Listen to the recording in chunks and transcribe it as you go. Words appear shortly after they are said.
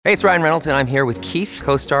Hey, it's Ryan Reynolds, and I'm here with Keith,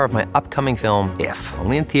 co-star of my upcoming film, If,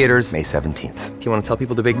 only in theaters May 17th. Do you want to tell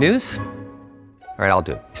people the big news? All right, I'll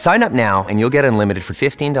do it. Sign up now and you'll get unlimited for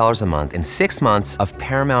 $15 a month and 6 months of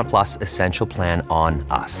Paramount Plus Essential Plan on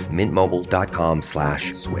us.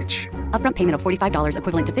 MintMobile.com/switch. Upfront payment of $45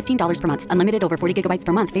 equivalent to $15 per month. Unlimited over 40 gigabytes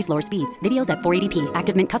per month. Face lower speeds. Videos at 480p.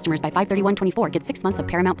 Active Mint customers by 531.24 get 6 months of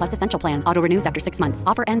Paramount Plus Essential Plan. Auto renews after 6 months.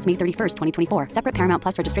 Offer ends May 31st, 2024. Separate Paramount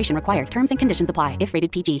Plus registration required. Terms and conditions apply if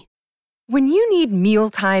rated PG. When you need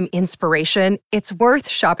mealtime inspiration, it's worth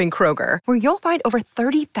shopping Kroger, where you'll find over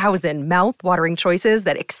 30,000 mouth-watering choices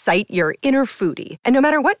that excite your inner foodie. And no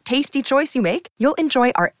matter what tasty choice you make, you'll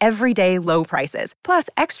enjoy our everyday low prices, plus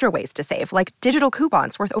extra ways to save, like digital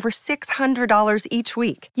coupons worth over $600 each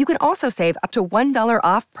week. You can also save up to $1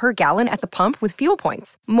 off per gallon at the pump with fuel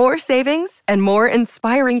points. More savings and more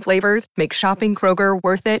inspiring flavors make shopping Kroger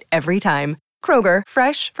worth it every time. Kroger,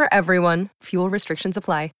 fresh for everyone. Fuel restrictions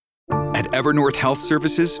apply. At Evernorth Health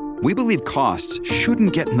Services, we believe costs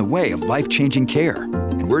shouldn't get in the way of life-changing care,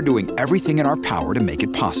 and we're doing everything in our power to make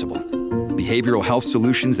it possible. Behavioral health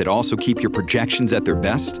solutions that also keep your projections at their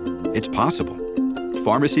best? It's possible.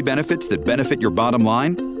 Pharmacy benefits that benefit your bottom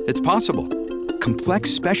line? It's possible.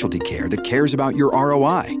 Complex specialty care that cares about your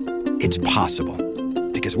ROI? It's possible.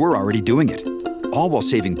 Because we're already doing it. All while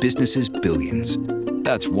saving businesses billions.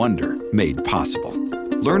 That's Wonder made possible.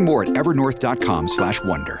 Learn more at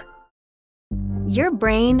evernorth.com/wonder. Your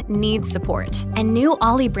brain needs support, and new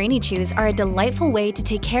Ollie Brainy Chews are a delightful way to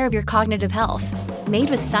take care of your cognitive health. Made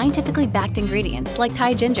with scientifically backed ingredients like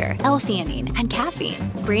Thai ginger, L-theanine, and caffeine,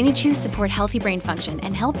 Brainy Chews support healthy brain function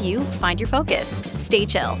and help you find your focus, stay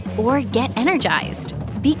chill, or get energized.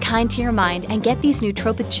 Be kind to your mind and get these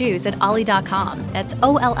nootropic chews at ollie.com. That's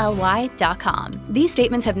OLLY.com. These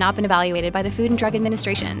statements have not been evaluated by the Food and Drug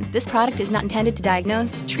Administration. This product is not intended to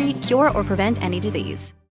diagnose, treat, cure, or prevent any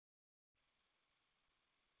disease.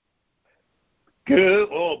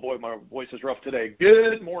 Oh boy, my voice is rough today.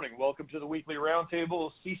 Good morning. Welcome to the weekly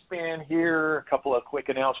roundtable. C-SPAN here. A couple of quick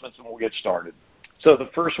announcements and we'll get started. So the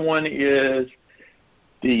first one is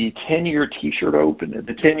the 10-year T-shirt open.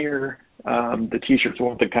 The 10-year, the T-shirts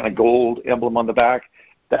with the kind of gold emblem on the back.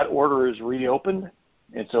 That order is reopened,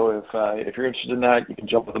 and so if you're interested in that, you can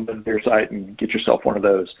jump on their site and get yourself one of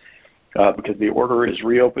those because the order is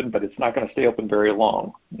reopened, but it's not going to stay open very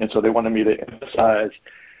long. And so they wanted me to emphasize,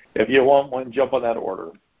 if you want one, jump on that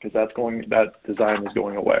order because that design is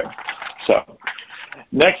going away. So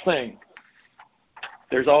next thing,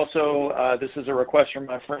 there's also, this is a request from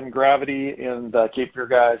my friend Gravity and Cape Fear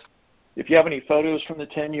guys. If you have any photos from the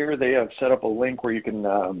 10-year, they have set up a link where you can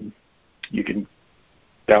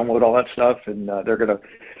download all that stuff, and they're going to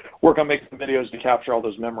work on making videos to capture all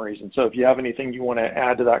those memories. And so if you have anything you want to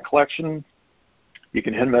add to that collection, you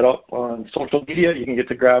can hit them up on social media. You can get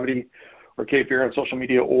to Gravity or Cape Fear on social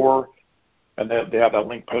media, and they have that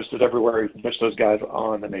link posted everywhere. You can catch those guys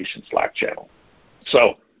on the Nation Slack channel.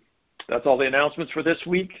 So that's all the announcements for this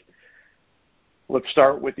week. Let's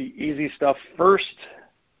start with the easy stuff first.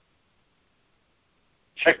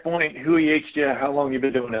 Checkpoint, who EH'd you? How long you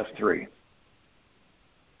been doing F3?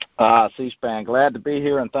 C-SPAN, glad to be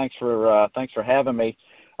here, and thanks for having me.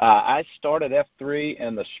 I started F3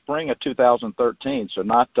 in the spring of 2013, so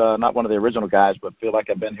not one of the original guys, but feel like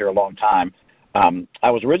I've been here a long time. I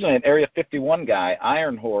was originally an Area 51 guy.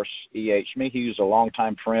 Iron Horse EH'd me. He was a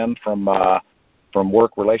longtime friend from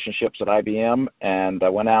work relationships at IBM, and I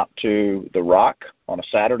went out to the Rock on a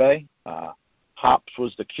Saturday. Hops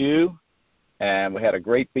was the cue, and we had a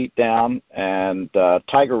great beat down. And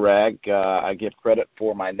Tiger Rag, I give credit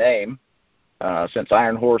for my name, since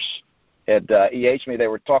Iron Horse had EH'd me. They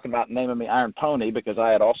were talking about naming me Iron Pony because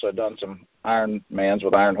I had also done some Ironmans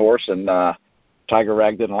with Iron Horse, and Tiger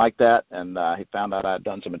Rag didn't like that, and he found out I had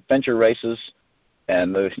done some adventure races.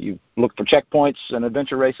 And you look for checkpoints and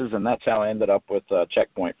adventure races, and that's how I ended up with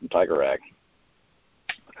Checkpoint from Tiger Rag.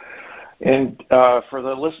 And for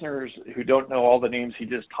the listeners who don't know all the names he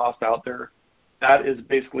just tossed out there, that is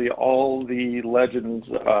basically all the legends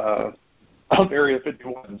of Area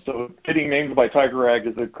 51. So getting named by Tiger Rag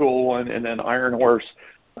is a cool one, and then Iron Horse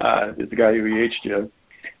is the guy who EH'd you.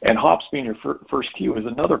 And Hops being your first cue is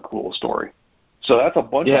another cool story. So that's a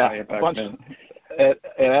bunch of high impact men. It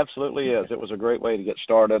absolutely is. It was a great way to get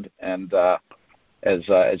started, and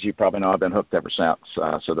as you probably know, I've been hooked ever since.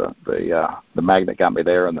 So the magnet got me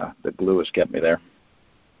there, and the glue has kept me there.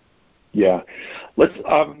 Yeah. Let's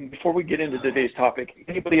before we get into today's topic,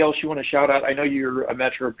 anybody else you want to shout out? I know you're a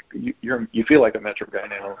Metro. You feel like a Metro guy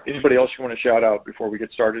now. Anybody else you want to shout out before we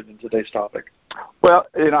get started in today's topic? Well,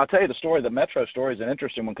 I'll tell you the story. The Metro story is an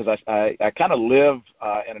interesting one because I kind of live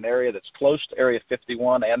in an area that's close to Area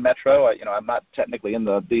 51 and Metro. I'm not technically in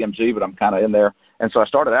the DMZ, but I'm kind of in there. And so I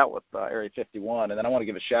started out with Area 51, and then I want to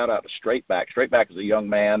give a shout out to Straightback. Straightback is a young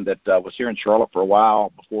man that was here in Charlotte for a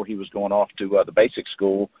while before he was going off to the basic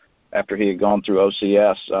school. After he had gone through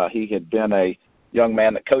OCS, he had been a young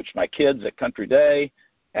man that coached my kids at Country Day,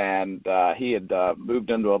 and he had moved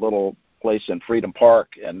into a little place in Freedom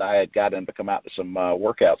Park, and I had got him to come out to some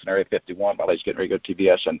workouts in Area 51 while he was getting ready to go to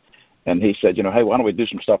TVS, and he said, hey, why don't we do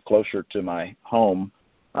some stuff closer to my home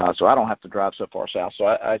so I don't have to drive so far south. So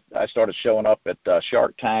I started showing up at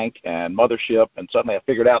Shark Tank and Mothership, and suddenly I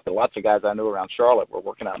figured out that lots of guys I knew around Charlotte were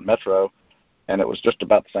working out in Metro, and it was just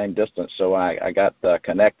about the same distance. So I got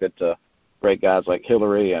connected to great guys like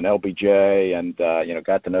Hillary and LBJ, and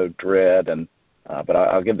got to know Dredd. And but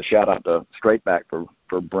I'll give the shout out to Straightback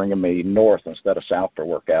for bringing me north instead of south for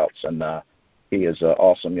workouts. And he is an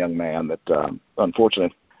awesome young man that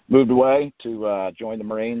unfortunately moved away to join the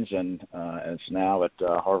Marines, and is now at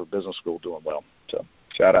Harvard Business School doing well. So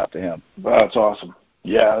shout out to him. That's awesome.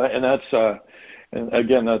 Yeah, and that's and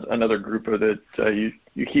again, that's another group of that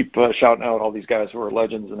you keep shouting out all these guys who are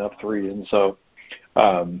legends in F3, and so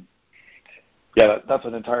that's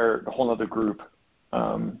an entire whole other group,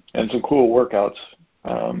 and some cool workouts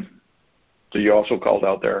that you also called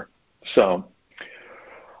out there. So,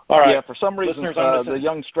 all right. Yeah, for some reason, the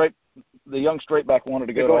young Straightback wanted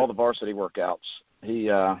to go to all the varsity workouts. He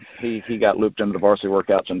got looped into the varsity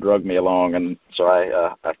workouts and drugged me along, and so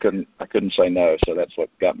I couldn't say no. So that's what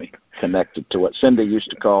got me connected to what Cindy used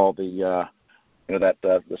to call the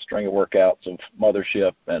string of workouts of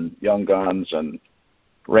Mothership and Young Guns and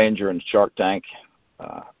Ranger and Shark Tank.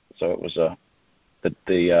 So it was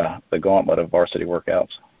the gauntlet of varsity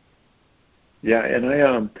workouts. Yeah,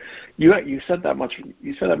 and you said that much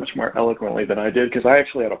more eloquently than I did, because I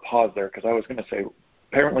actually had a pause there, because I was going to say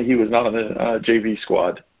apparently he was not on the JV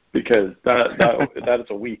squad, because that is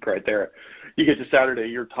a week right there. You get to Saturday,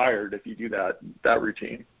 you're tired if you do that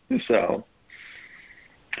routine. So,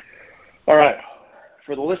 all right,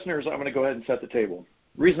 for the listeners, I'm going to go ahead and set the table.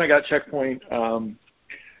 The reason I got Checkpoint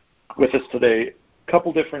with us today,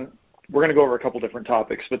 we're going to go over a couple different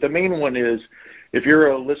topics, but the main one is, if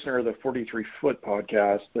you're a listener of the 43 Foot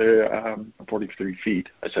podcast, 43 Feet,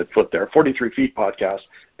 I said foot there, 43 Feet podcast,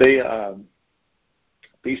 they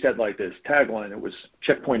said like this tagline, it was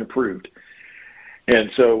Checkpoint approved.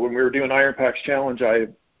 And so when we were doing Iron Packs Challenge, I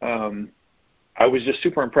was just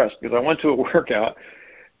super impressed, because I went to a workout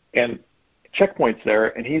and Checkpoint's there,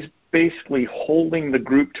 and he's basically holding the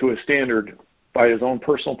group to a standard by his own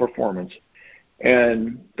personal performance.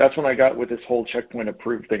 And that's when I got with this whole Checkpoint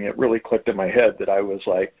approved thing. It really clicked in my head that I was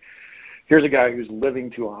like, here's a guy who's living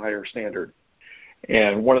to a higher standard.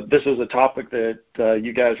 And this is a topic that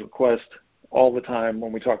you guys request all the time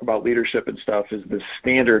when we talk about leadership and stuff, is this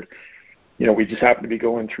standard. We just happen to be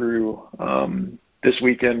going through this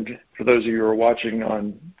weekend, for those of you who are watching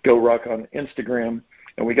on Go Ruck on Instagram,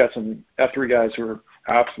 and we got some F3 guys who are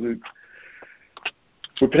absolute.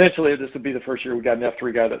 So potentially this would be the first year we got an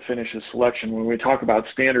F3 guy that finished his selection. When we talk about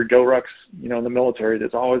standard Go Rucks, in the military,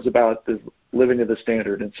 it's always about the living to the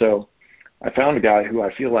standard. And so I found a guy who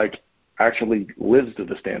I feel like actually lives to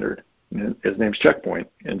the standard. His name's Checkpoint.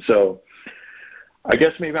 And so I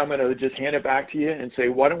guess maybe I'm going to just hand it back to you and say,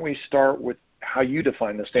 why don't we start with how you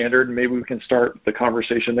define the standard, and maybe we can start the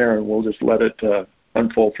conversation there, and we'll just let it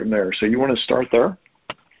unfold from there. So you want to start there?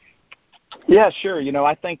 Yeah, sure.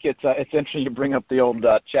 I think it's interesting to bring up the old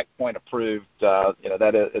Checkpoint approved. That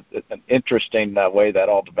is it's an interesting way that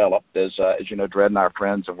all developed. As you know, Dredd and I are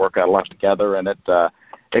friends and work out a lot together, and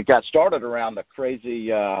it got started around the crazy,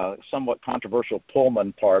 somewhat controversial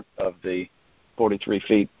Pullman part of the 43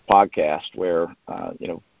 Feet podcast, where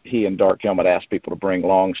he and Dark Helmet asked people to bring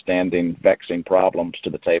long-standing, vexing problems to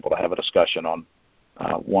the table to have a discussion on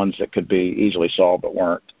ones that could be easily solved but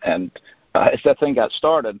weren't. And as that thing got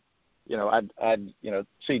started, I'd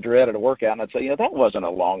see Dredd at a workout, and I'd say, that wasn't a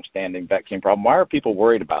long-standing, vexing problem. Why are people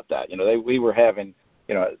worried about that? We were having,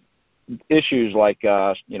 issues like,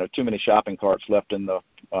 too many shopping carts left in the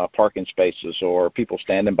parking spaces, or people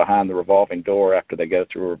standing behind the revolving door after they go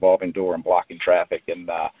through a revolving door and blocking traffic.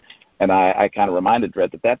 And I kind of reminded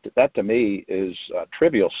Dredd that to me is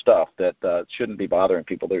trivial stuff that shouldn't be bothering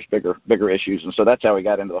people. There's bigger issues. And so that's how we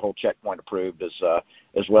got into the whole Checkpoint approved,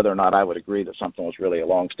 is whether or not I would agree that something was really a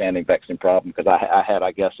long-standing, vexing problem, because I had,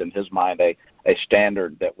 I guess, in his mind, a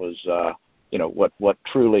standard that was what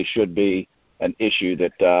truly should be an issue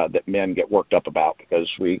that men get worked up about, because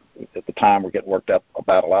we at the time were getting worked up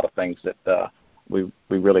about a lot of things that we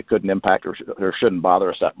really couldn't impact or shouldn't bother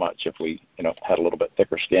us that much if we had a little bit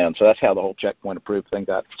thicker skin. So that's how the whole Checkpoint Approved thing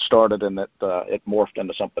got started, and that it morphed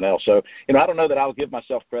into something else. So I don't know that I'll give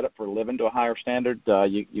myself credit for living to a higher standard.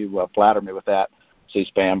 You flatter me with that,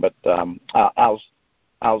 C-SPAN, but I'll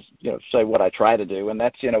say what I try to do, and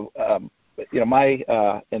that's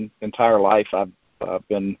my entire life I've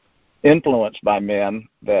been influenced by men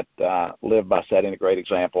that live by setting a great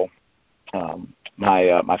example.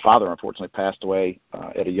 My father unfortunately passed away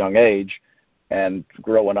at a young age, and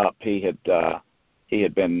growing up he had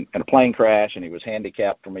been in a plane crash, and he was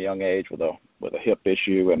handicapped from a young age with a hip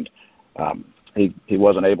issue, and he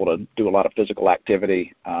wasn't able to do a lot of physical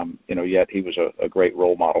activity. Yet he was a great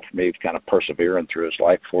role model for me, kind of persevering through his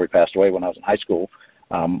life before he passed away when I was in high school.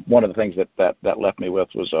 One of the things that left me with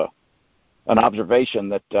was an observation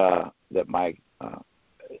that my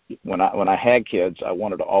when I had kids, I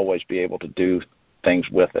wanted to always be able to do things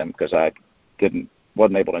with them, because I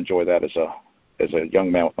wasn't able to enjoy that as a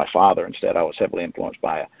young man with my father. Instead, I was heavily influenced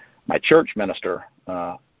by my church minister,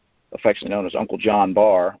 affectionately known as Uncle John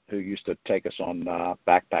Barr, who used to take us on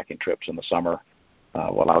backpacking trips in the summer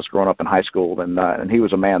while I was growing up in high school. And he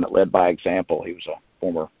was a man that led by example. He was a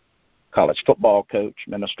former college football coach,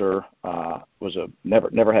 minister,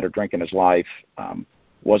 never had a drink in his life,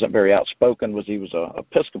 wasn't very outspoken. He was a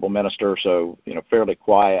Episcopal minister, so fairly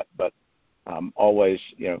quiet, but always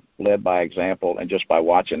led by example. And just by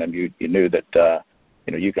watching him, you knew that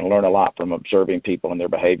you can learn a lot from observing people and their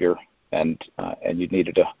behavior, and you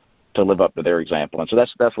needed to live up to their example. And so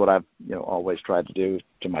that's what I've always tried to do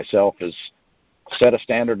to myself, is set a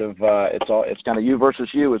standard of it's kind of you versus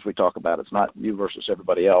you, as we talk about. It's not you versus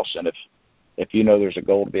everybody else. And if there's a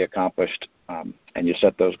goal to be accomplished, and you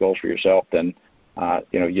set those goals for yourself, then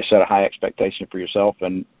you set a high expectation for yourself,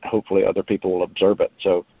 and hopefully other people will observe it.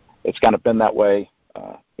 So it's kind of been that way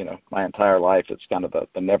my entire life. It's kind of the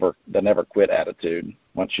never quit attitude.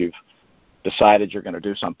 Once you've decided you're going to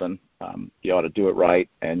do something, you ought to do it right,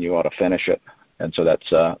 and you ought to finish it. And so that's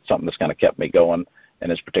something that's kind of kept me going,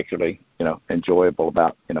 and is particularly enjoyable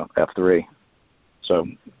about F3. So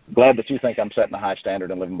glad that you think I'm setting a high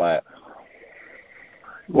standard and living by it.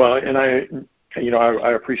 Well, and I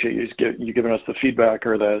appreciate you giving us the feedback,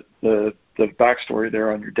 or the backstory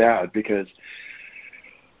there on your dad, because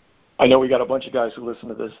I know we got a bunch of guys who listen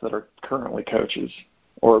to this that are currently coaches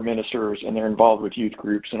or ministers, and they're involved with youth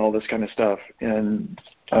groups and all this kind of stuff. And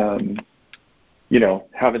having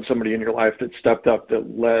somebody in your life that stepped up,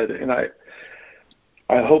 that led, and I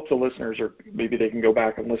hope the listeners maybe they can go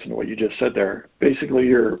back and listen to what you just said there. Basically,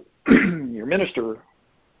 your minister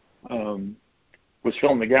was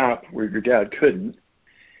filling the gap where your dad couldn't,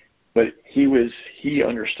 but he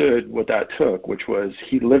understood what that took, which was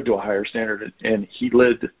he lived to a higher standard, and he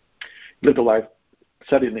lived a life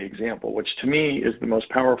setting the example, which to me is the most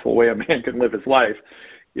powerful way a man can live his life.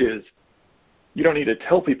 Is you don't need to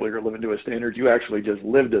tell people you're living to a standard, you actually just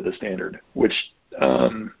live to the standard, which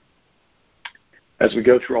as we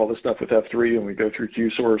go through all this stuff with F3, and we go through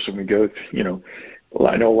Q-Source, and we go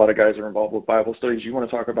I know a lot of guys are involved with Bible studies. You want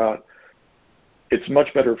to talk about, it's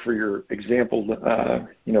much better for your example,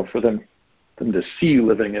 for them to see you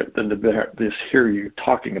living it than to hear you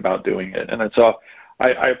talking about doing it. And so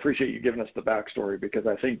I appreciate you giving us the backstory, because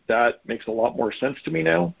I think that makes a lot more sense to me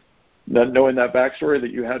now, knowing that backstory,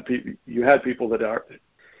 that you had people that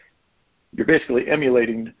you're basically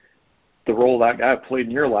emulating the role that guy played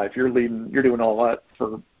in your life. You're doing all that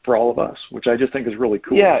for all of us, which I just think is really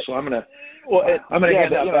cool. Yeah. So I'm gonna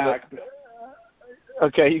hand that back.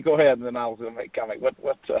 Okay, you go ahead, and then I'll make comment. What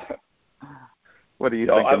do you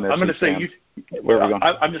think? I'm going to say Where are we going?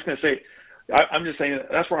 I'm just going to say. I'm just saying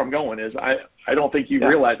that's where I'm going. Is I don't think you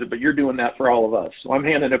realize it, but you're doing that for all of us. So I'm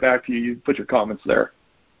handing it back to you. You put your comments there.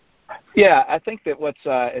 Yeah, I think that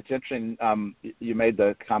it's interesting. You made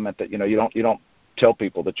the comment that you don't tell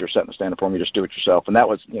people that you're setting a standard for them. You just do it yourself, and that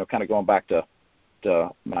was kind of going back to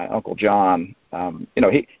my Uncle John.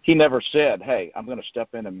 He never said, "Hey, I'm going to step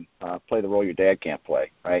in and play the role your dad can't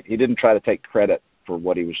play." Right? He didn't try to take credit for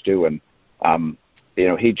what he was doing.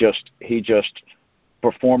 He just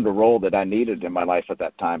performed a role that I needed in my life at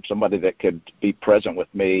that time. Somebody that could be present with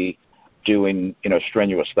me, doing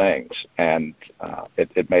strenuous things, and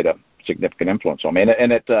it made a significant influence on me.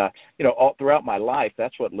 And it all throughout my life,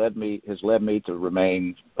 that's what has led me to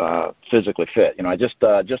remain physically fit. I just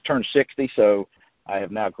turned 60, so I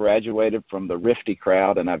have now graduated from the Rifty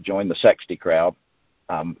crowd, and I've joined the Sexty crowd.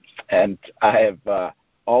 And I have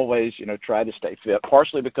always tried to stay fit,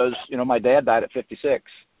 partially because my dad died at 56,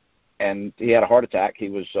 and he had a heart attack. He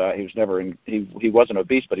wasn't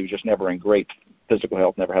obese, but he was just never in great physical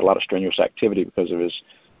health. Never had a lot of strenuous activity because of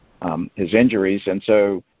his injuries. And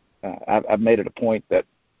so I've made it a point that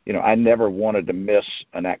I never wanted to miss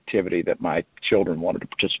an activity that my children wanted to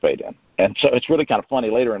participate in. And so it's really kind of funny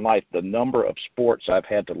later in life, the number of sports I've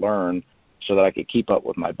had to learn so that I could keep up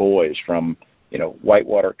with my boys, from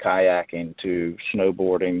whitewater kayaking to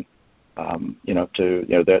snowboarding.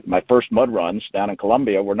 My first mud runs down in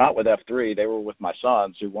Columbia were not with F3. They were with my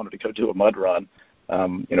sons who wanted to go do a mud run,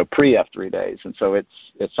 pre-F3 days. And so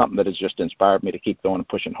it's something that has just inspired me to keep going and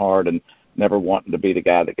pushing hard, and never wanting to be the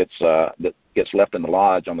guy that gets left in the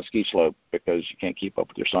lodge on the ski slope because you can't keep up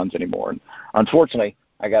with your sons anymore. And unfortunately,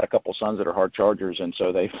 I got a couple sons that are hard chargers, and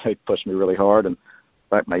so they push me really hard. And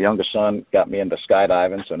in fact, my youngest son got me into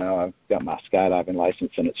skydiving, so now I've got my skydiving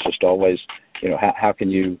license, and it's just always, how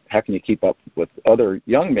can you keep up with other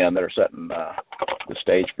young men that are setting the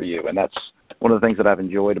stage for you? And that's one of the things that I've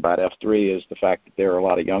enjoyed about F3 is the fact that there are a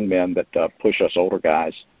lot of young men that push us older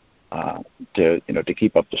guys to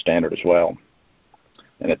keep up the standard as well.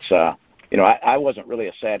 And it's I wasn't really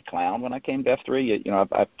a sad clown when I came to F3.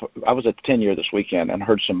 I was at the 10-year this weekend and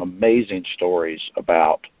heard some amazing stories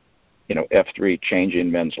about F3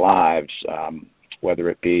 changing men's lives, whether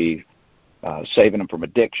it be saving them from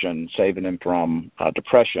addiction, saving them from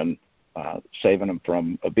depression, saving them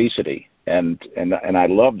from obesity. And I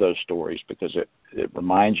love those stories because it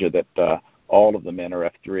reminds you that all of the men are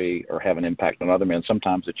F3 or have an impact on other men,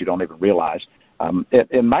 sometimes that you don't even realize.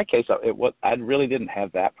 In my case, I really didn't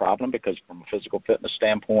have that problem because from a physical fitness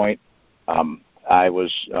standpoint, I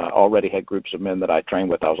was already had groups of men that I trained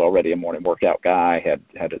with. I was already a morning workout guy,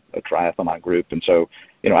 had a triathlon group. And so,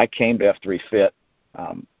 I came to F3 fit.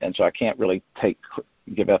 And so I can't really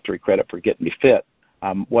give F3 credit for getting me fit.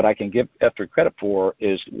 What I can give F3 credit for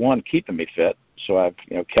is, one, keeping me fit. So I've,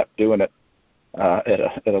 kept doing it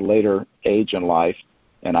at a later age in life.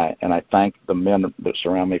 And I thank the men that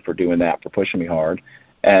surround me for doing that, for pushing me hard.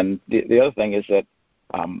 And the other thing is that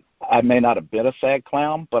I may not have been a sad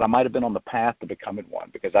clown, but I might have been on the path to becoming one,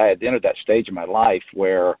 because I had entered that stage in my life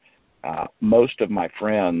where most of my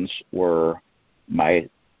friends were my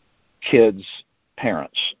kids'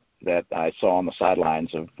 parents that I saw on the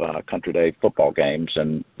sidelines of Country Day football games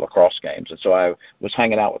and lacrosse games. And so I was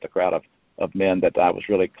hanging out with a crowd of men that I was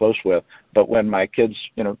really close with. But when my kids,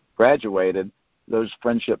 graduated, those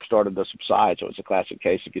friendships started to subside. So it was a classic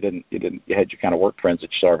case. If you had your kind of work friends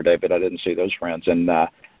that you saw every day, but I didn't see those friends. And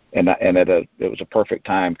it was a perfect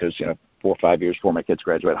time because, 4 or 5 years before my kids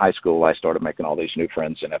graduated high school, I started making all these new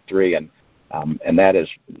friends in F3. And that is,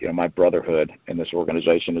 my brotherhood in this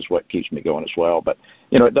organization is what keeps me going as well. But,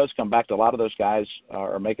 it does come back to a lot of those guys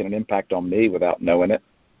are making an impact on me without knowing it.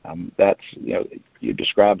 That's, you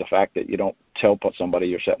describe the fact that you don't tell somebody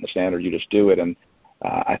you're setting the standard, you just do it. And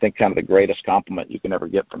I think kind of the greatest compliment you can ever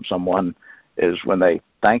get from someone is when they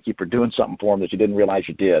thank you for doing something for them that you didn't realize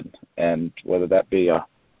you did. And whether that be a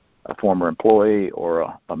former employee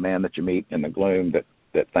or a man that you meet in the gloom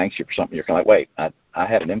that thanks you for something, you're kind of like, wait, I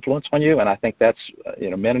had an influence on you. And I think that's,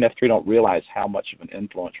 men in F3 don't realize how much of an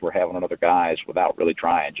influence we're having on other guys without really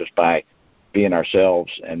trying, just by being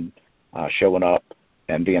ourselves and showing up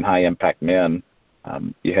and being high impact men.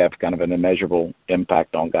 You have kind of an immeasurable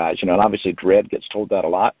impact on guys, and obviously Dredd gets told that a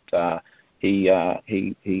lot.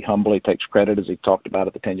 He humbly takes credit, as he talked about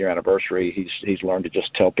at the 10-year anniversary. He's learned to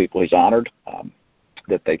just tell people he's honored,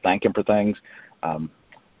 that they thank him for things.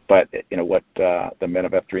 But what the men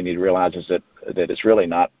of F3 need to realize is that it's really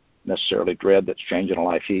not necessarily Dredd that's changing a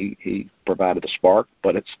life. He provided the spark,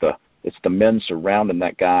 but it's the men surrounding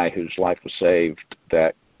that guy whose life was saved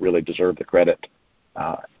that really deserve the credit,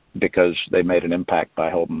 because they made an impact by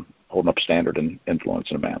holding up a standard and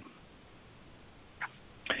influencing a man.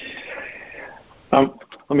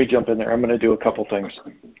 Let me jump in there. I'm going to do a couple things.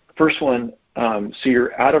 First one, so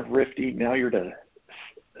you're out of Rifty, now you're to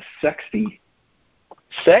Sexty?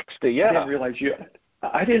 Sexty, yeah. I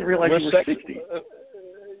didn't realize you were 60.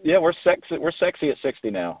 Yeah, we're sexy at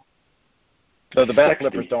 60 now. So the back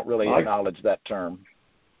flippers don't really acknowledge that term.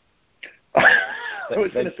 I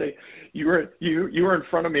was going to say, you were in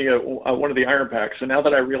front of me at one of the Iron Packs, so now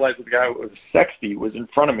that I realize that the guy who was Sexty was in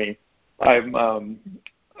front of me, I'm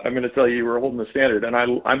going to tell you were holding the standard, and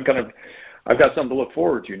I've got something to look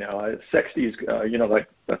forward to now. Sexty is,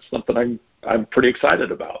 that's something I'm pretty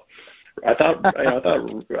excited about. I thought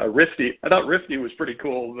Rifty was pretty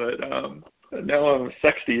cool, but now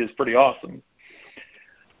Sexty is pretty awesome.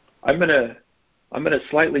 I'm gonna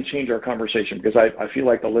slightly change our conversation because I feel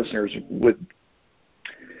like the listeners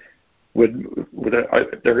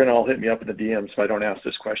they're gonna all hit me up in the DMs if I don't ask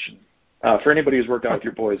this question. For anybody who's worked out with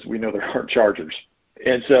your boys, we know they're hard chargers.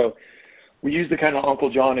 And so we use the kind of Uncle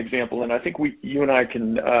John example, and I think you and I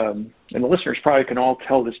can, and the listeners probably can all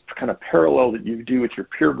tell this kind of parallel that you do with your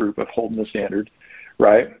peer group of holding the standard,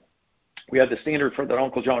 right? We have the standard for that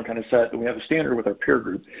Uncle John kind of set, and we have a standard with our peer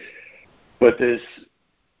group. But this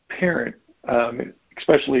parent,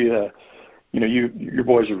 especially, your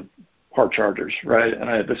boys are hard chargers, right?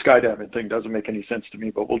 And the skydiving thing doesn't make any sense to me,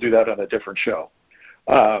 but we'll do that on a different show.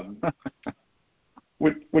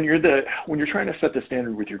 When you're trying to set the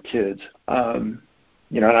standard with your kids, and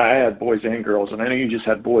I had boys and girls, and I know you just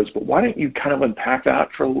had boys, but why don't you kind of unpack that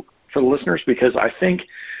for the listeners? Because I think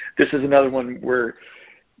this is another one where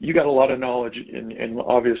you got a lot of knowledge, and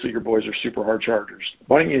obviously your boys are super hard chargers.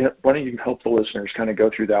 Why don't you help the listeners kind of go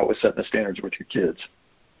through that with setting the standards with your kids?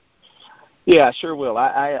 Yeah, I sure will.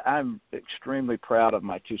 I'm extremely proud of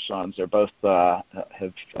my two sons. They're both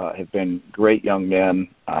have been great young men.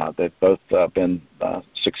 They've both been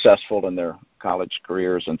successful in their college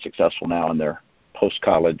careers and successful now in their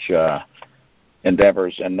post-college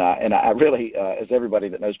endeavors. And I really, as everybody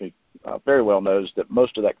that knows me very well knows, that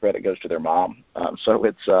most of that credit goes to their mom. So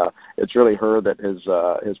it's really her that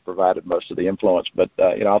has provided most of the influence. But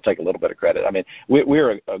I'll take a little bit of credit. I mean,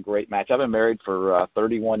 we're a great match. I've been married for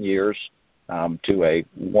 31 years. To a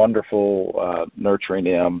wonderful, nurturing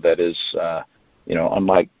M that is,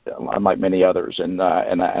 unlike many others, and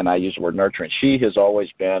I use the word nurturing. She has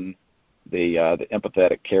always been the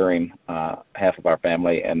empathetic, caring half of our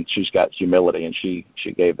family, and she's got humility, and she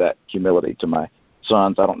gave that humility to my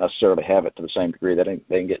sons. I don't necessarily have it to the same degree. They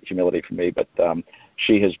didn't get humility from me, but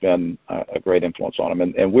she has been a great influence on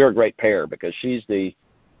them, and we're a great pair because she's the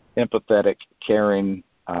empathetic, caring,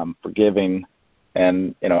 forgiving.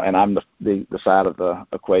 And I'm the side of the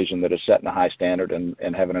equation that is setting a high standard and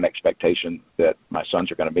having an expectation that my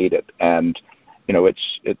sons are going to meet it. And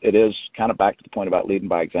it is kind of back to the point about leading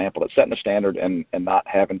by example. It's setting a standard and not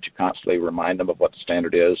having to constantly remind them of what the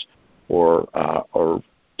standard is or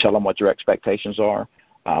tell them what your expectations are.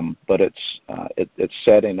 But it's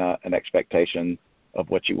setting an expectation of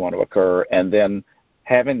what you want to occur, and then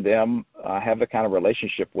having them have the kind of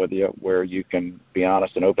relationship with you where you can be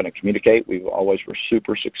honest and open and communicate. We always were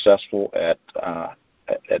super successful at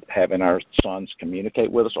having our sons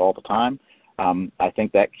communicate with us all the time. I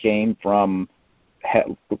think that came from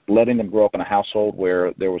letting them grow up in a household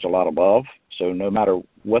where there was a lot of love. So no matter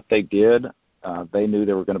what they did, they knew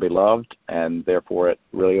they were going to be loved, and therefore it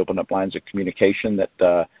really opened up lines of communication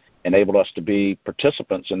that enabled us to be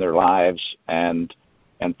participants in their lives and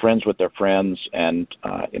friends with their friends, and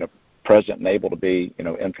present and able to be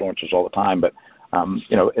influencers all the time. But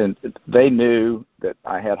and they knew that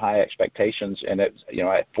I had high expectations, and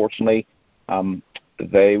fortunately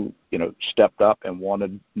they stepped up and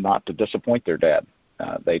wanted not to disappoint their dad.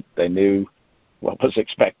 They knew what was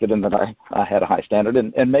expected, and that I had a high standard,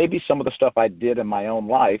 and maybe some of the stuff I did in my own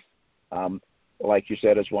life, like you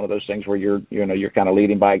said, is one of those things where you're kind of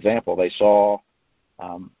leading by example. They saw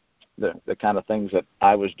the kind of things that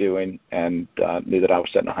I was doing, and knew that I was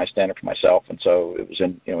setting a high standard for myself. And so it was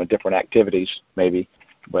in different activities maybe,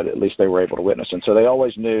 but at least they were able to witness. And so they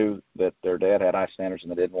always knew that their dad had high standards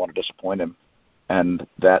and they didn't want to disappoint him. And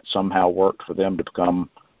that somehow worked for them to become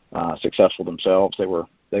successful themselves. They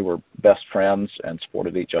were best friends and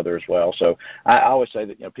supported each other as well. So I always say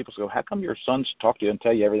that people go, how come your sons talk to you and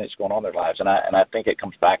tell you everything that's going on in their lives? And I think it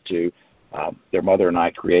comes back to their mother and I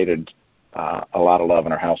created a lot of love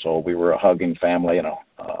in our household. We were a hugging family and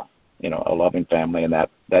a loving family, and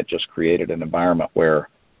that just created an environment where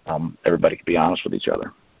everybody could be honest with each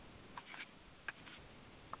other.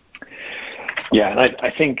 Yeah, and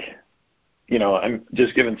I think I'm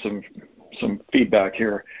just giving some feedback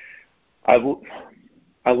here. I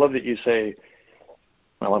love that you say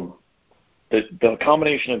that the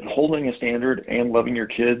combination of holding a standard and loving your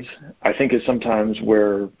kids, I think, is sometimes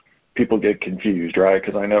where people get confused, right?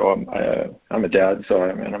 Because I know I'm a dad, so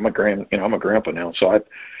I'm a grandpa now. So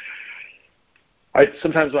I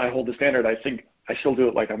sometimes when I hold the standard, I think I still do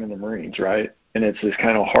it like I'm in the Marines, right? And it's this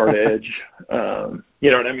kind of hard edge, you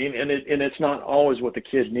know what I mean? And it's not always what the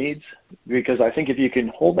kid needs, because I think if you can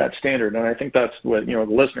hold that standard, and I think that's what the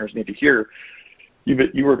listeners need to hear.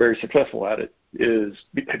 You were very successful at it, is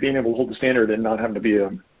being able to hold the standard and not having to be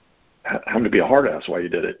a hard ass while you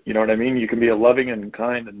did it. You know what I mean? You can be a loving and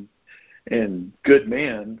kind and good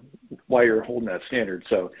man while you're holding that standard.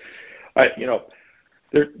 So,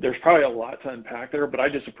 there's probably a lot to unpack there, but I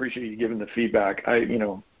just appreciate you giving the feedback.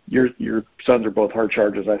 Your sons are both hard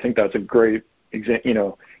chargers. I think that's a great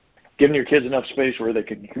example. giving your kids enough space where they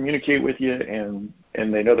can communicate with you and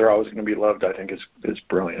they know they're always going to be loved, I think is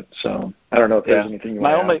brilliant. So I don't know if there's anything you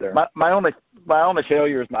want to add there. My only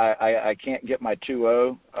failure is I can't get my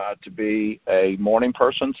 2-0 to be a morning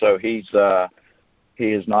person. So he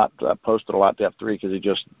has not posted a lot to F3 because he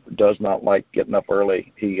just does not like getting up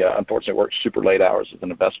early. He unfortunately works super late hours as an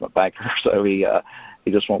investment banker, so he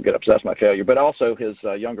just won't get upset. That's my failure. But also his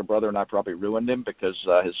younger brother and I probably ruined him because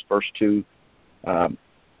his first two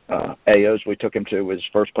AOs we took him to, his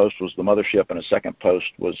first post was the Mothership and his second post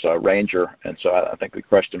was Ranger, and so I think we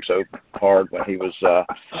crushed him so hard when he was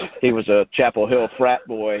a Chapel Hill frat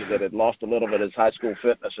boy that had lost a little bit of his high school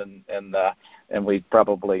fitness, and we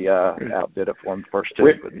probably outdid it for him the first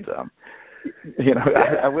two. But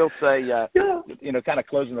I will say, kind of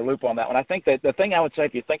closing the loop on that one. I think that the thing I would say,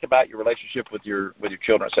 if you think about your relationship with your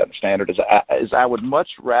children setting a standard, is I would much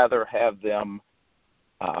rather have them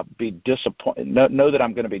be disappointed. Know that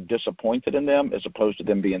I'm going to be disappointed in them, as opposed to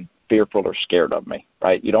them being fearful or scared of me.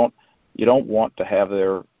 Right? You don't want to have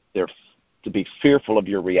their to be fearful of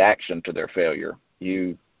your reaction to their failure.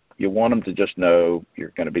 You want them to just know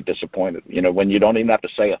you're going to be disappointed. When you don't even have to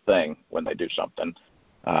say a thing when they do something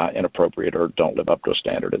inappropriate or don't live up to a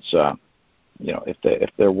standard. It's if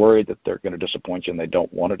they're worried that they're going to disappoint you and they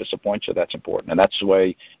don't want to disappoint you, that's important. And that's the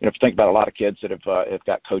way. If you think about a lot of kids that have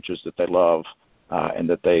got coaches that they love. And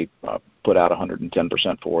that they put out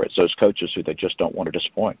 110% for it. So it's coaches who they just don't want to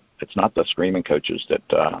disappoint. It's not the screaming coaches that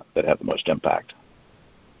have the most impact.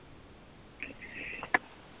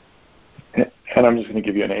 And I'm just going to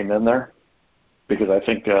give you an amen there, because I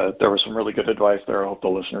think there was some really good advice there. I hope the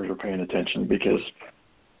listeners are paying attention, because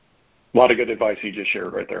a lot of good advice you just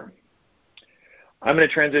shared right there. I'm going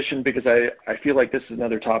to transition because I feel like this is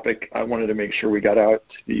another topic I wanted to make sure we got out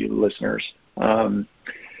to the listeners.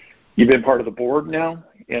 You've been part of the board now,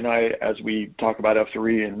 and as we talk about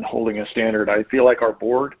F3 and holding a standard, I feel like our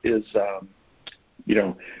board is,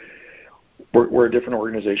 we're a different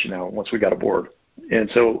organization now once we got a board. And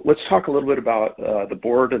so let's talk a little bit about the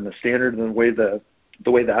board and the standard and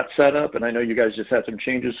the way that's set up. And I know you guys just had some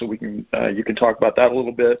changes, so you can talk about that a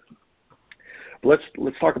little bit. But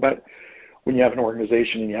let's talk about when you have an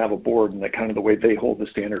organization and you have a board and that kind of the way they hold the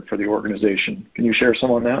standard for the organization. Can you share some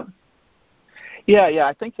on that? Yeah.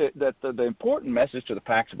 I think that the important message to the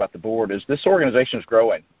PACs about the board is this organization is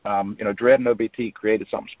growing. Dread and OBT created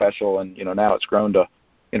something special, and now it's grown to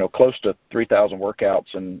close to 3,000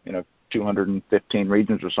 workouts and 215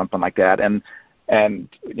 regions or something like that. And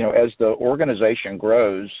as the organization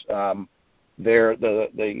grows,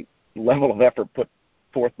 the level of effort put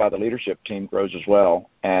forth by the leadership team grows as well.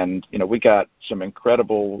 And we got some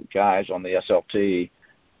incredible guys on the SLT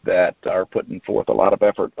that are putting forth a lot of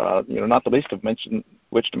effort, not the least of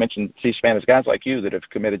which to mention C-SPAN is guys like you that have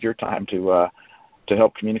committed your time to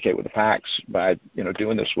help communicate with the PACs by,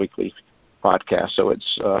 doing this weekly podcast. So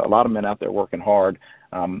it's a lot of men out there working hard.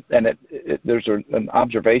 And there's an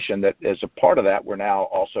observation that as a part of that, we're now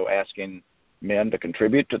also asking men to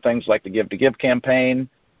contribute to things like the Give to Give campaign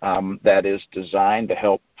that is designed to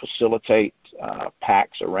help facilitate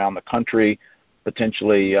PACs around the country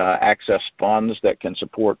potentially access funds that can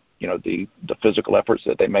support, the physical efforts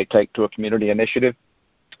that they may take to a community initiative.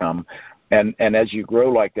 And as you grow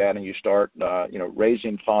like that and you start,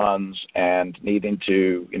 raising funds and needing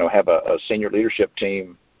to, have a senior leadership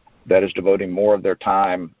team that is devoting more of their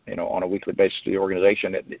time, on a weekly basis to the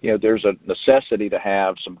organization, there's a necessity to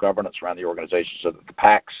have some governance around the organization so that the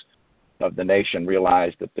PACs of the nation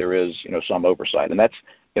realize that there is, some oversight. And that's,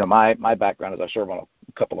 my background is I serve on a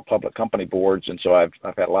couple of public company boards, and so I've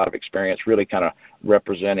had a lot of experience really kind of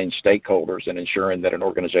representing stakeholders and ensuring that an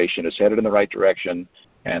organization is headed in the right direction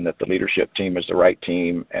and that the leadership team is the right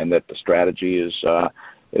team and that the strategy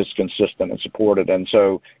is consistent and supported. And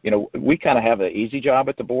so, we kind of have an easy job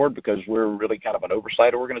at the board because we're really kind of an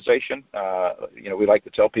oversight organization. We like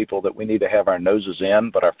to tell people that we need to have our noses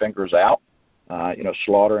in but our fingers out.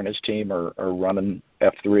 Slaughter and his team are running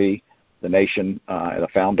F3, the nation, the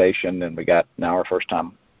foundation, and we got now our first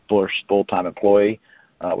full-time employee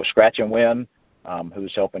with Scratch and Win,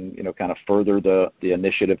 who's helping, kind of further the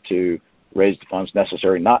initiative to raise the funds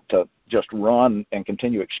necessary, not to just run and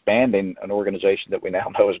continue expanding an organization that we now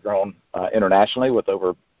know has grown internationally with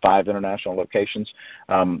over 5 international locations,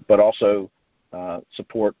 but also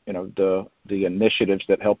support, the initiatives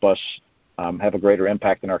that help us have a greater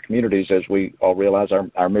impact in our communities as we all realize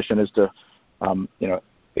our mission is to,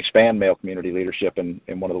 expand male community leadership. And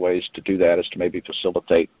one of the ways to do that is to maybe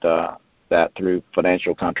facilitate that through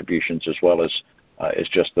financial contributions as well as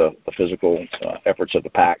just the physical efforts of the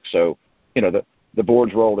PAC. So, the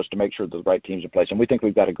board's role is to make sure the right team's in place. And we think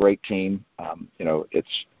we've got a great team.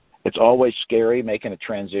 it's always scary making a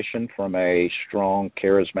transition from a strong,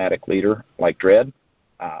 charismatic leader like Dredd.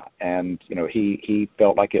 And, he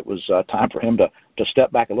felt like it was time for him to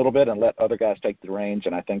step back a little bit and let other guys take the reins.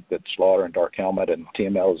 And I think that Slaughter and Dark Helmet and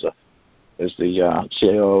TML as the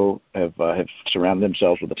CAO have surrounded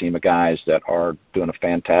themselves with a team of guys that are doing a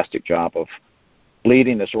fantastic job of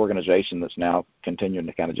leading this organization that's now continuing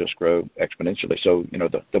to kind of just grow exponentially. So,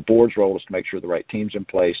 the board's role is to make sure the right team's in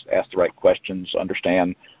place, ask the right questions,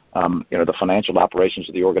 understand, the financial operations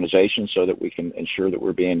of the organization so that we can ensure that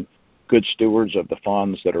we're being good stewards of the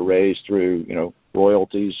funds that are raised through,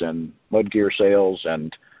 royalties and mud gear sales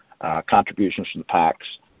and contributions from the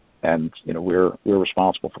PACs. And, we're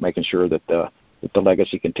responsible for making sure that the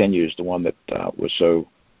legacy continues, the one that was so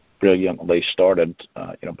brilliantly started,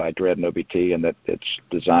 by Dredd and OBT, and that it's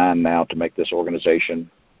designed now to make this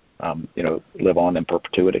organization, live on in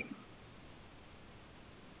perpetuity.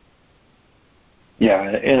 Yeah,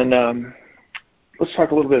 and let's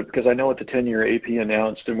talk a little bit, because I know at the 10-year AP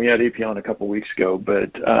announced, and we had AP on a couple weeks ago,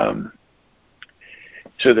 but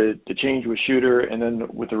so the change with Shooter, and then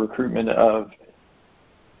with the recruitment of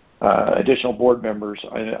additional board members,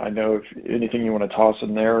 I know if anything you want to toss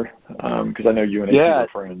in there, because I know you and AP are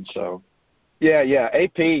friends. So yeah,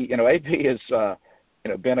 AP, AP has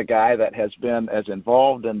been a guy that has been as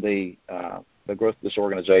involved in the growth of this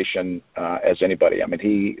organization as anybody. I mean,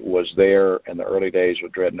 he was there in the early days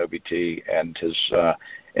with Dredd and OBT, and his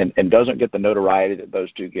and doesn't get the notoriety that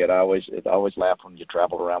those two get. I always laugh when you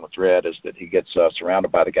travel around with Dredd, is that he gets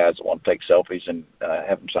surrounded by the guys that want to take selfies and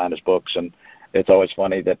have him sign his books. And it's always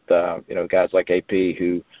funny that guys like AP,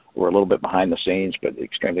 who were a little bit behind the scenes but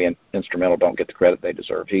extremely instrumental, don't get the credit they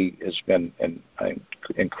deserve. He has been an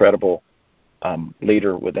incredible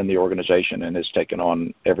leader within the organization and has taken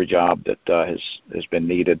on every job that has been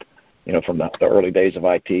needed, from the early days of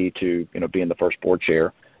IT to being the first board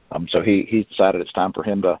chair. So he's decided it's time for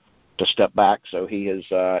him to step back. So he's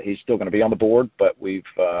still going to be on the board, but we've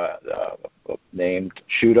named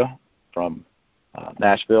Shuda from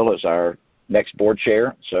Nashville as our next board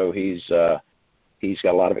chair. So he's got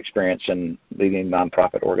a lot of experience in leading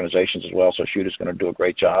nonprofit organizations as well. So Shuda's going to do a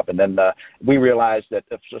great job. And then we realized that,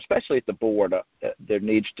 especially at the board, there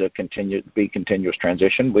needs to be continuous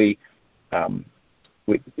transition. One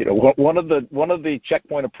of the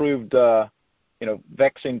checkpoint approved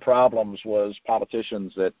vexing problems was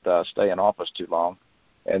politicians that stay in office too long.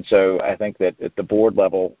 And so I think that at the board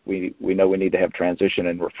level, we know we need to have transition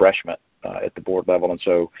and refreshment at the board level. And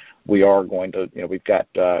so we are going to, we've got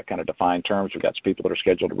kind of defined terms. We've got some people that are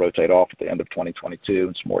scheduled to rotate off at the end of 2022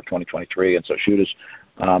 and some more 2023. And so Shuda's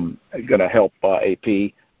going to help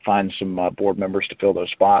AP find some board members to fill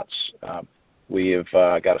those spots. We have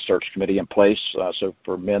got a search committee in place. So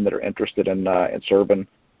for men that are interested in serving,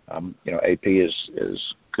 AP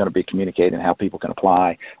is going to be communicating how people can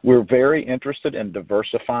apply. We're very interested in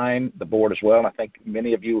diversifying the board as well. And I think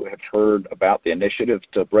many of you have heard about the initiative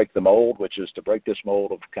to break the mold, which is to break this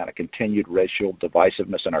mold of kind of continued racial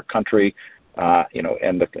divisiveness in our country.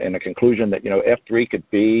 And the conclusion that, F3 could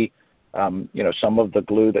be, some of the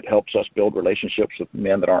glue that helps us build relationships with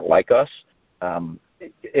men that aren't like us.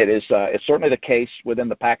 It's certainly the case within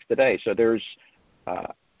the PACs today. So there's,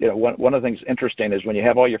 one of the things interesting is when you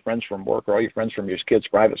have all your friends from work or all your friends from your kids'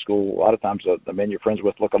 private school, a lot of times the men you're friends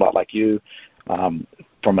with look a lot like you. From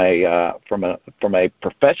a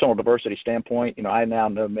professional diversity standpoint, I now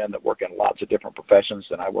know men that work in lots of different professions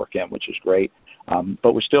than I work in, which is great.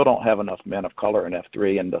 But we still don't have enough men of color in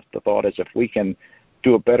F3. And the thought is, if we can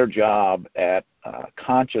do a better job at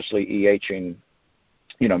consciously EHing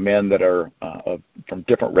men that are from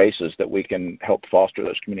different races, that we can help foster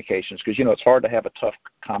those communications. Because, it's hard to have a tough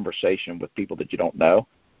conversation with people that you don't know.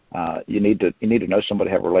 You need to know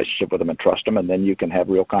somebody, have a relationship with them and trust them, and then you can have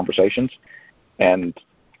real conversations. And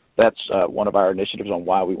that's one of our initiatives on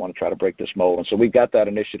why we want to try to break this mold. And so we've got that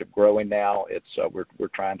initiative growing now. It's we're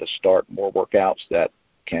trying to start more workouts that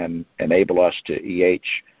can enable us to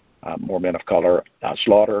EH more men of color.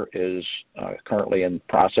 Slaughter is currently in the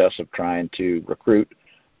process of trying to recruit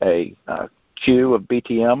a queue of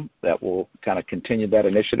BTM that will kind of continue that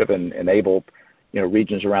initiative and enable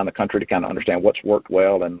regions around the country to kind of understand what's worked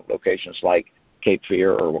well in locations like Cape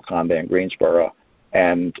Fear or Wakanda and Greensboro.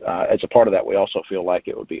 And as a part of that, we also feel like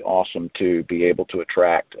it would be awesome to be able to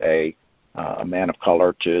attract a man of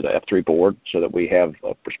color to the F3 board, so that we have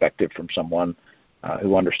a perspective from someone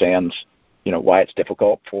who understands why it's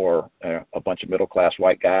difficult for a bunch of middle-class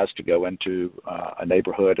white guys to go into a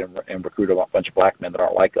neighborhood and recruit a bunch of black men that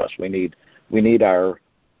aren't like us. We need our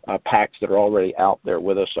packs that are already out there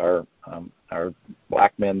with us, our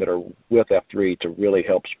black men that are with F3, to really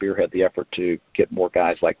help spearhead the effort to get more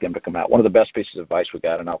guys like them to come out. One of the best pieces of advice we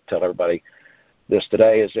got, and I'll tell everybody this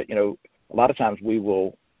today, is that, a lot of times we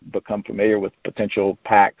will become familiar with potential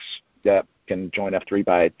packs that can join F3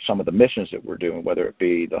 by some of the missions that we're doing, whether it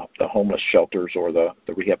be the homeless shelters or the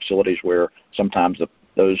rehab facilities, where sometimes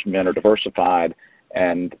those men are diversified,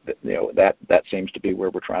 and that seems to be where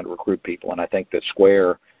we're trying to recruit people. And I think that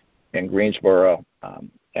Square in Greensboro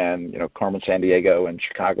and Carmen Sandiego and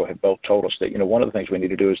Chicago have both told us that one of the things we need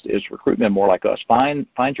to do is recruit men more like us. Find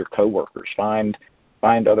your coworkers, find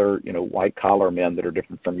other white collar men that are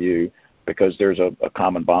different from you, because there's a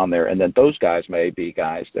common bond there. And then those guys may be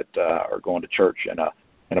guys that are going to church in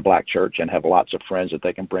a black church and have lots of friends that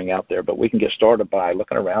they can bring out there. But we can get started by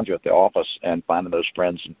looking around you at the office and finding those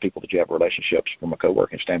friends and people that you have relationships from a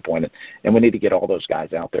co-working standpoint. And we need to get all those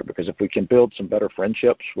guys out there, because if we can build some better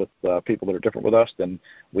friendships with people that are different with us, then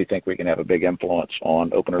we think we can have a big influence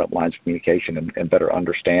on opening up lines of communication and better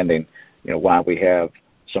understanding, why we have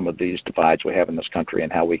some of these divides we have in this country,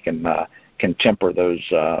 and how we can temper those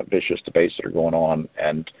vicious debates that are going on,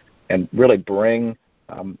 and really bring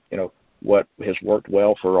what has worked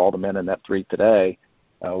well for all the men in F3 today,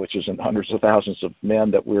 which is in hundreds of thousands of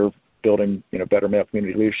men that we're building better male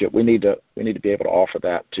community leadership. We need to be able to offer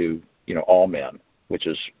that to all men, which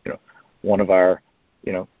is one of our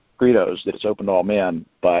credos, that it's open to all men,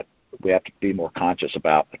 but we have to be more conscious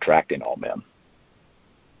about attracting all men.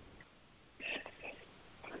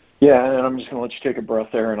 Yeah, and I'm just going to let you take a breath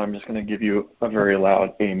there, and I'm just going to give you a very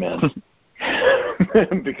loud amen.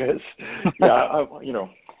 Because,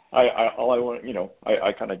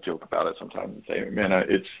 I kind of joke about it sometimes and say, man,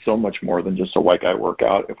 it's so much more than just a white guy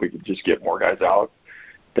workout. If we could just get more guys out,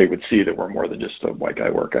 they would see that we're more than just a white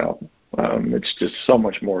guy workout. It's just so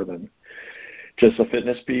much more than just the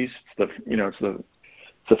fitness piece. It's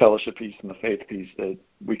the fellowship piece and the faith piece that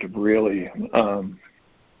we could really,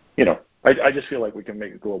 I just feel like we can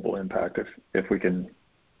make a global impact if we can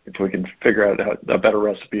figure out a better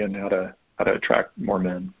recipe and how to attract more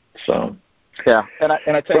men. So yeah, and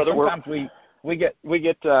I tell you, sometimes we get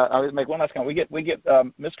I'll make one last comment. We get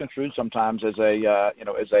misconstrued sometimes as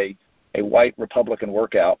a white Republican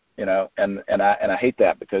workout, and I hate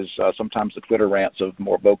that, because sometimes the Twitter rants of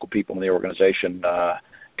more vocal people in the organization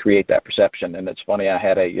create that perception. And it's funny, I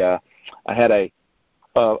had a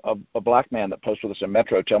black man that posted with us in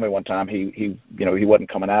Metro tell me one time he wasn't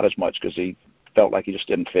coming out as much because he felt like he just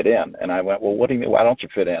didn't fit in. And I went, well, what do you mean, why don't you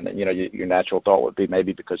fit in? And your natural thought would be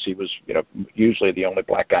maybe because he was usually the only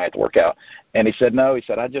black guy at the workout. And he said, no, he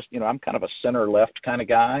said, I'm kind of a center left kind of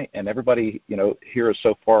guy, and everybody here is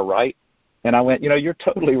so far right. And I went, you're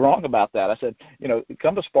totally wrong about that. I said,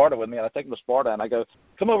 come to Sparta with me. And I take him to Sparta, and I go,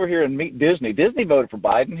 come over here and meet Disney. Disney voted for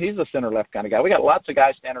Biden. He's a center-left kind of guy. We got lots of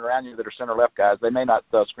guys standing around you that are center-left guys. They may not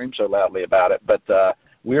scream so loudly about it, but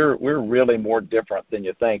we're really more different than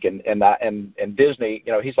you think. And Disney,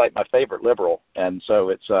 he's like my favorite liberal. And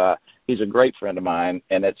so he's a great friend of mine,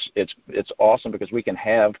 and it's awesome because we can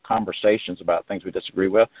have conversations about things we disagree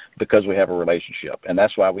with because we have a relationship. And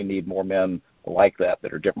that's why we need more men like that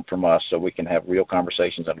are different from us, so we can have real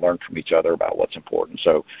conversations and learn from each other about what's important.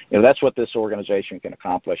 So that's what this organization can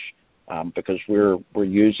accomplish, because we're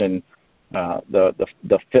using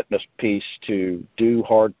the fitness piece to do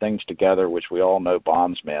hard things together, which we all know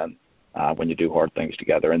bonds men when you do hard things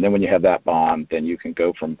together. And then when you have that bond, then you can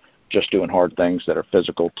go from just doing hard things that are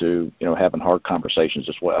physical to having hard conversations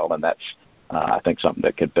as well. And that's I think something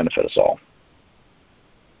that could benefit us all.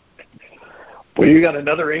 Well, you got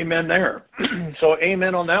another amen there. So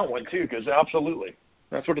amen on that one too, because absolutely,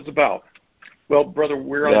 that's what it's about. Well, brother,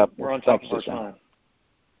 we're on top of our time.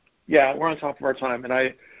 Yeah, we're on top of our time, and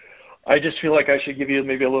I just feel like I should give you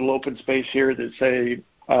maybe a little open space here that say,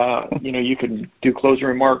 you can do closing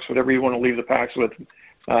remarks, whatever you want to leave the PAX with.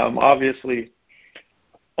 Obviously,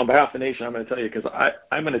 on behalf of the nation, I'm going to tell you, because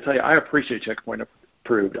I'm going to tell you, I appreciate Checkpoint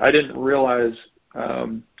Approved. I didn't realize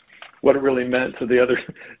what it really meant to the other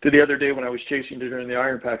day when I was chasing you during the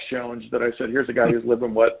Iron Pax Challenge, that I said, here's a guy who's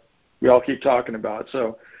living what we all keep talking about. So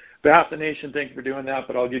on behalf of the nation, thank you for doing that,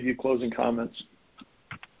 but I'll give you closing comments.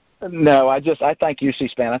 No, I thank you,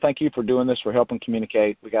 C-SPAN. I thank you for doing this, for helping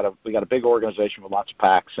communicate. We got a big organization with lots of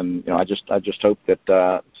PACs, and I just hope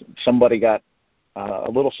that somebody got a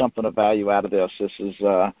little something of value out of this. This is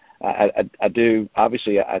I do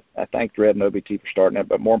obviously I thank Dread and OBT for starting it,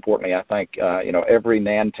 but more importantly, I thank every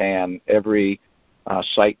Nantan, every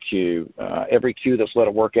site Q, every Q that's led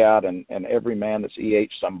a workout, and every man that's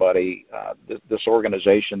EH somebody. This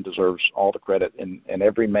organization deserves all the credit, and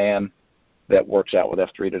every man that works out with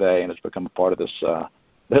F3 today and has become a part of this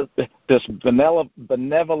this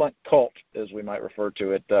benevolent cult, as we might refer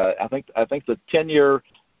to it. I think the tenure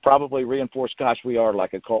probably reinforced, gosh, we are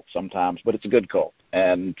like a cult sometimes, but it's a good cult,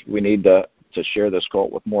 and we need to share this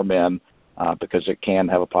cult with more men because it can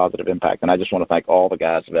have a positive impact. And I just want to thank all the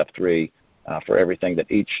guys of F3 for everything that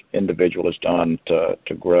each individual has done to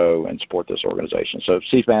grow and support this organization. So,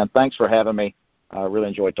 C-SPAN, thanks for having me. I really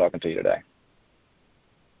enjoyed talking to you today.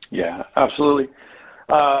 Yeah, absolutely.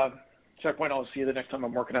 Checkpoint, I'll see you the next time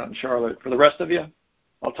I'm working out in Charlotte. For the rest of you,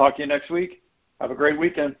 I'll talk to you next week. Have a great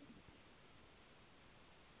weekend.